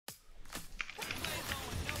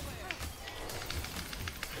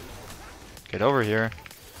Get over here.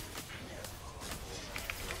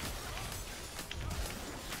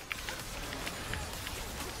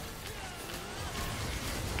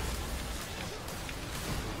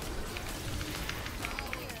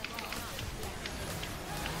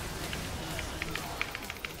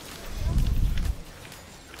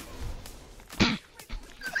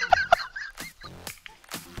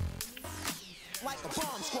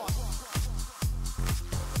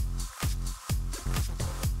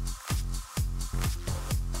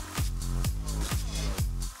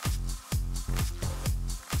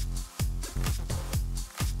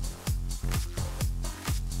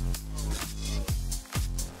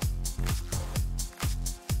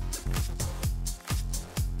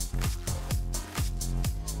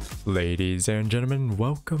 Ladies and gentlemen,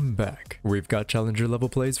 welcome back. We've got challenger level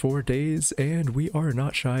plays for days, and we are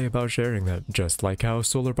not shy about sharing them. Just like how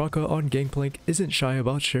Solar Baka on Gangplank isn't shy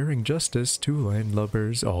about sharing justice to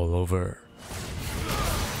landlubbers all over.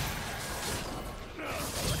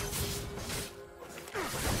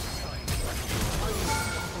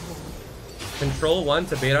 Control 1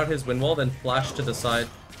 to bait out his wind wall, then flash to the side.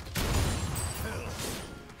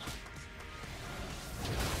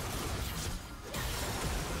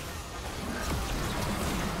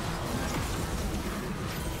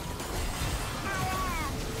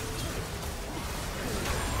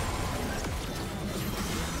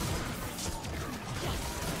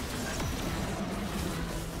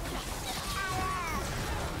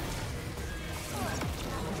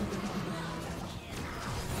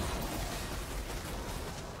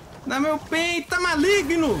 Dá meu peito, tá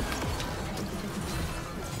maligno!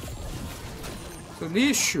 Seu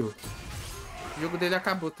lixo! O jogo dele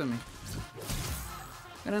acabou também.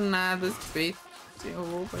 Não era nada esse peito. Sem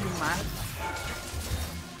roupa demais.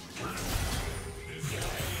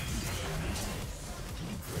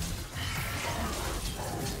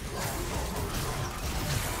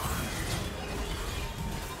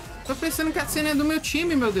 Tô pensando que a cena é do meu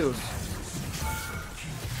time, meu Deus.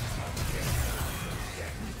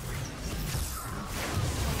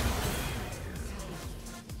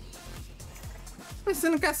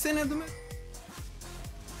 Pensando que a cena é do meu...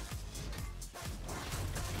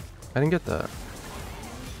 I didn't get that.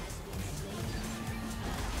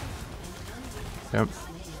 Yep.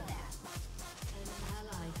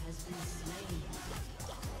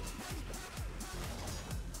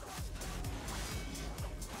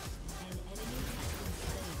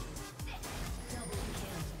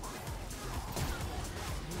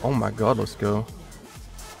 Oh my god, let's go.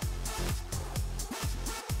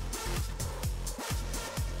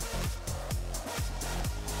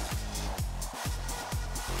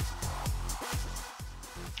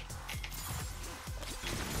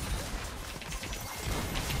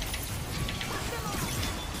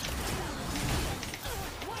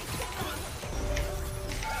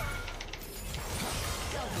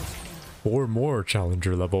 For more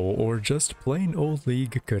challenger level or just plain old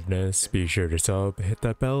league goodness, be sure to sub, hit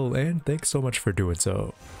that bell, and thanks so much for doing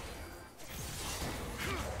so.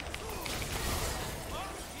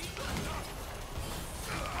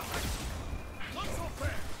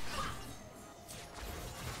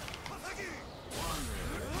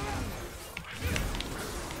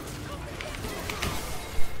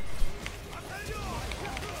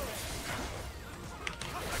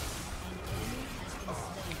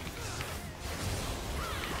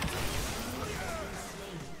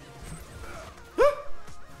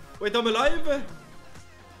 Wait, I'm alive!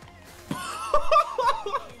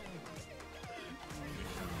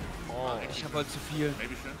 Oh, ich hab halt zu viel.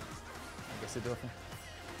 Gäste dürfen.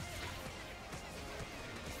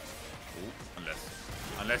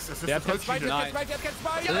 Unless es ist Der hat kein Tolkien. Spike, der hat kein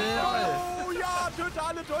Spike! Oh ja, töte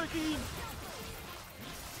alle Tolkien!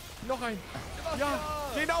 Noch ein! Ja,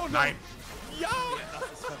 den auch noch! Nein! Ja!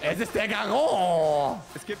 Es ist der Garon!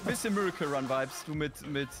 Es gibt ein bisschen Miracle Run Vibes. Du mit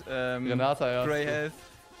Renata, ja. Grey Health.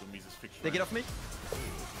 So mieses Fiction. Der geht auf mich.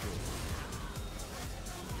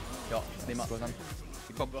 Ja, nehm mal.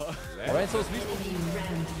 Komm. Alright, so ist wie.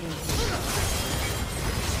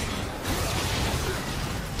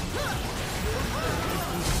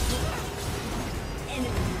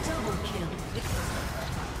 Double kill.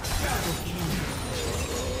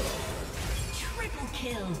 Triple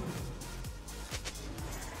kill.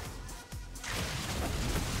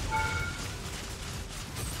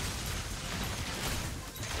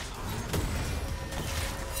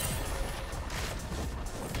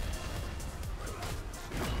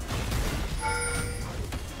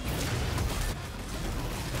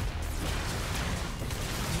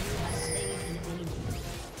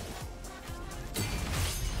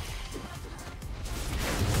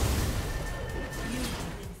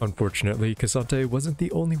 Unfortunately, Cassante wasn't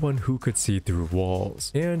the only one who could see through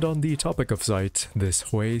walls. And on the topic of sight, this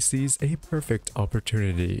Hui sees a perfect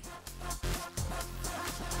opportunity.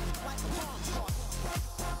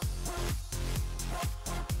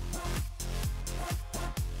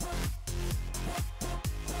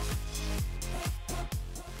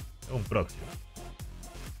 Un próximo.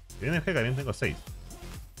 Si viene G, también tengo 6.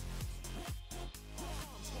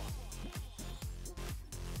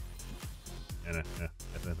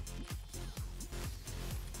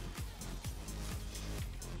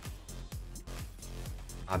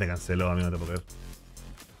 Ah, te canceló, amigo, no te puedo creer.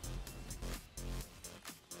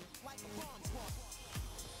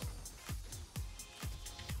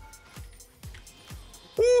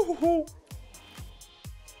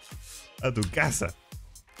 A tu casa.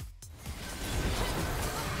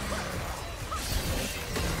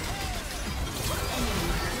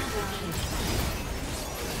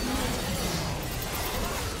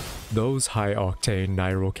 Those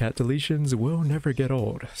high-octane Cat deletions will never get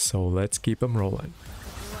old, so let's keep them rolling.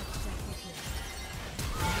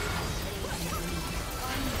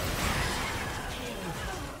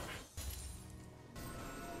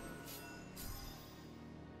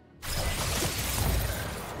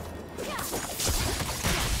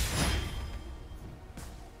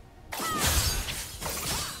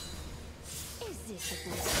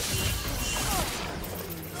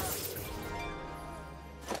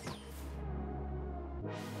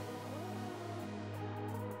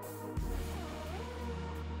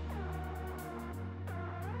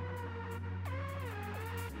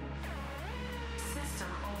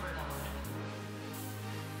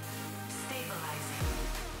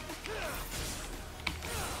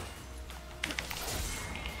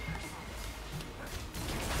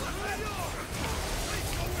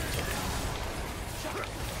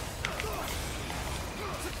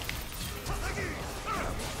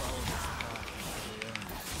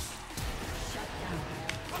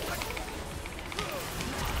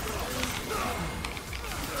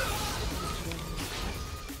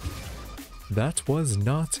 That was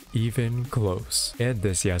not even close. And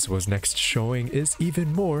this Yasuo's next showing is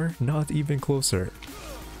even more not even closer.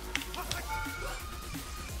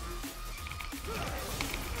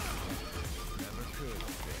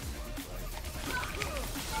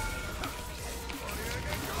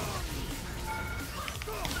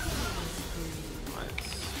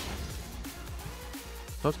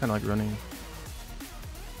 So it's kind of like running.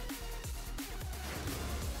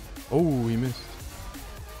 Oh, he missed.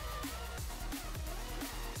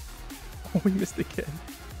 Oh, he missed again.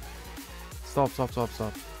 Stop, stop, stop,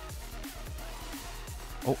 stop.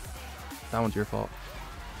 Oh, that one's your fault.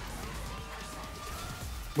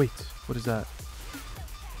 Wait, what is that?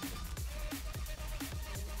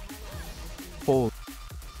 Oh.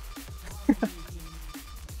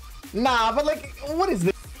 Nah, but like, what is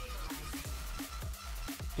this?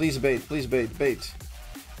 Please bait, please bait, bait.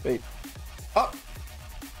 Bait. Oh!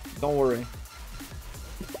 Don't worry.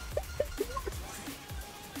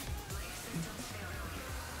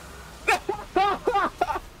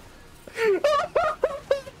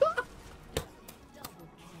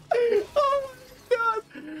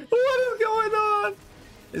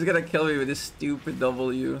 He's gonna kill me with this stupid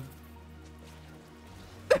W.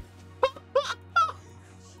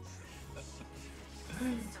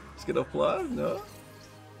 He's gonna fly? No?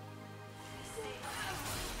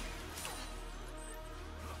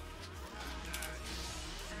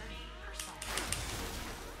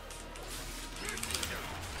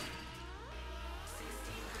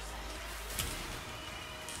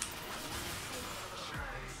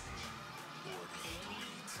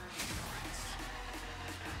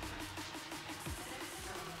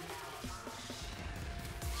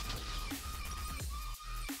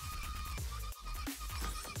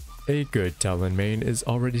 A good Talon main is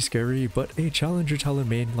already scary, but a challenger Talon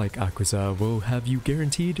main like Akuza will have you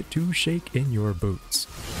guaranteed to shake in your boots.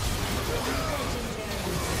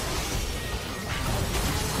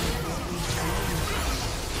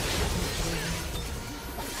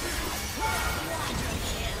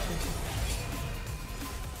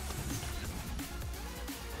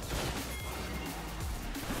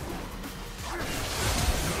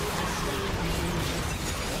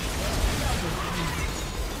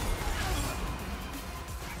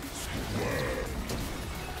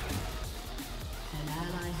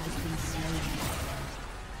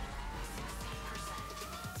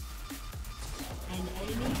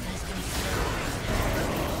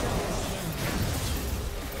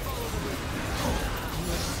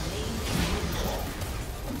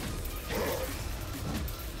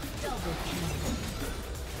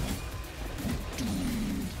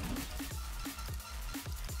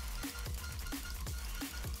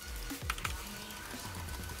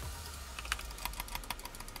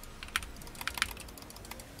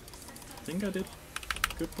 think I did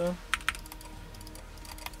good though.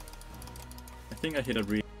 I think I hit a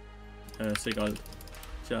really sick ult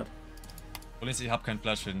shot. Problem ist, ich habe kein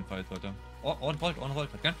Flash jedenfalls, Leute. Oh, rollt,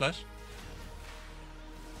 kein Flash.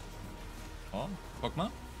 Oh, guck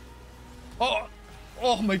mal. Oh,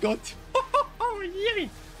 oh mein Gott. Oh, Jiri.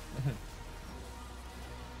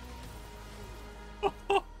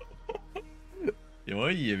 Jo,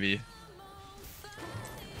 Jiri.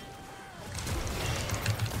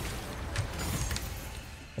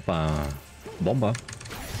 Opa. Bomber.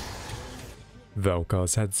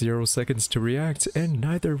 Vel'Koz had 0 seconds to react, and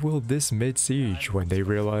neither will this mid-siege when they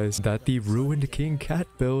realize that the ruined King Cat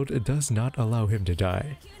build does not allow him to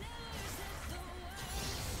die.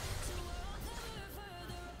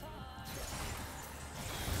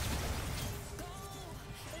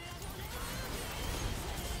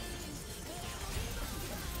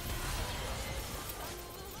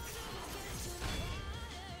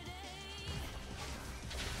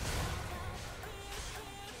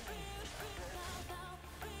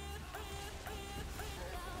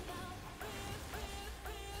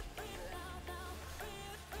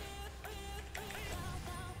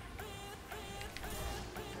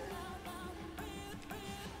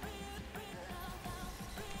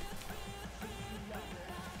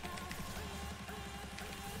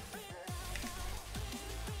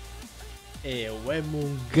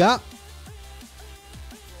 Munga.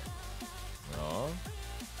 Ja,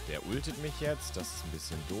 der ultet mich jetzt, das ist ein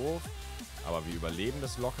bisschen doof. Aber wir überleben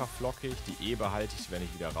das locker flockig. Die E behalte ich, wenn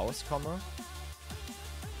ich wieder rauskomme.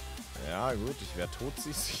 Ja gut, ich werde tot,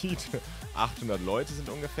 sie sieht. 800 Leute sind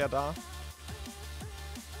ungefähr da.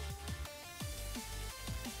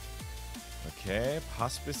 Okay,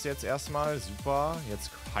 passt bis jetzt erstmal. Super,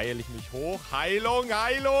 jetzt heile ich mich hoch. Heilung,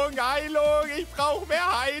 Heilung, Heilung. Ich brauche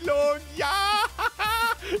mehr Heilung. Ja!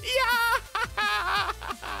 Ja!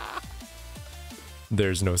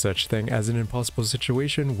 There's no such thing as an impossible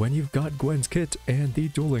situation when you've got Gwen's kit and the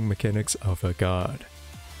dueling mechanics of a god.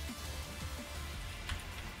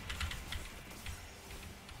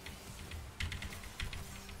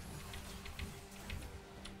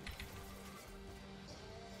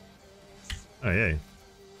 Ai ai.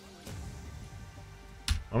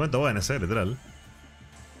 Momento bueno ese, literal.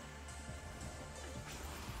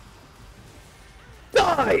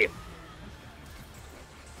 Die!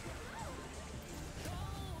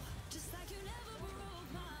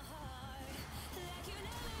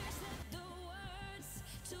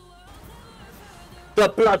 The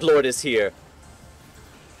Bloodlord is here.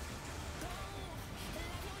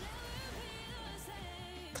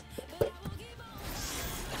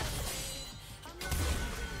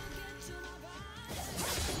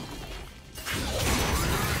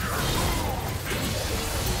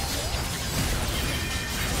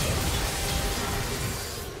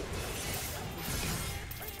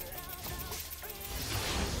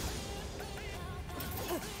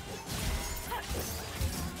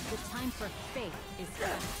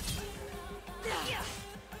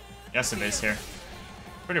 Yes, it is here.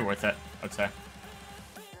 Pretty worth it, I'd say.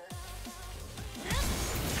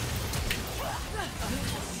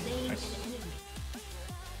 Nice.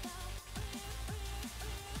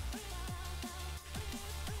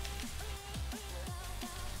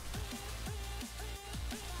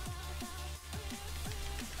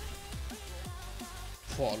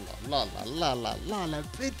 Oh là là là là là, la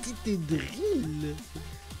petite drill.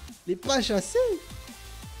 Les pas chassés.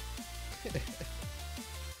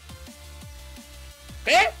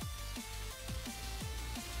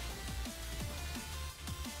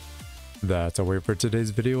 That's all for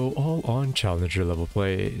today's video, all on Challenger level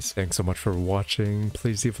plays. Thanks so much for watching.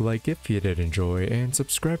 Please leave a like if you did enjoy, and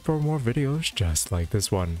subscribe for more videos just like this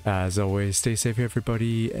one. As always, stay safe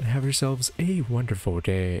everybody, and have yourselves a wonderful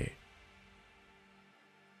day.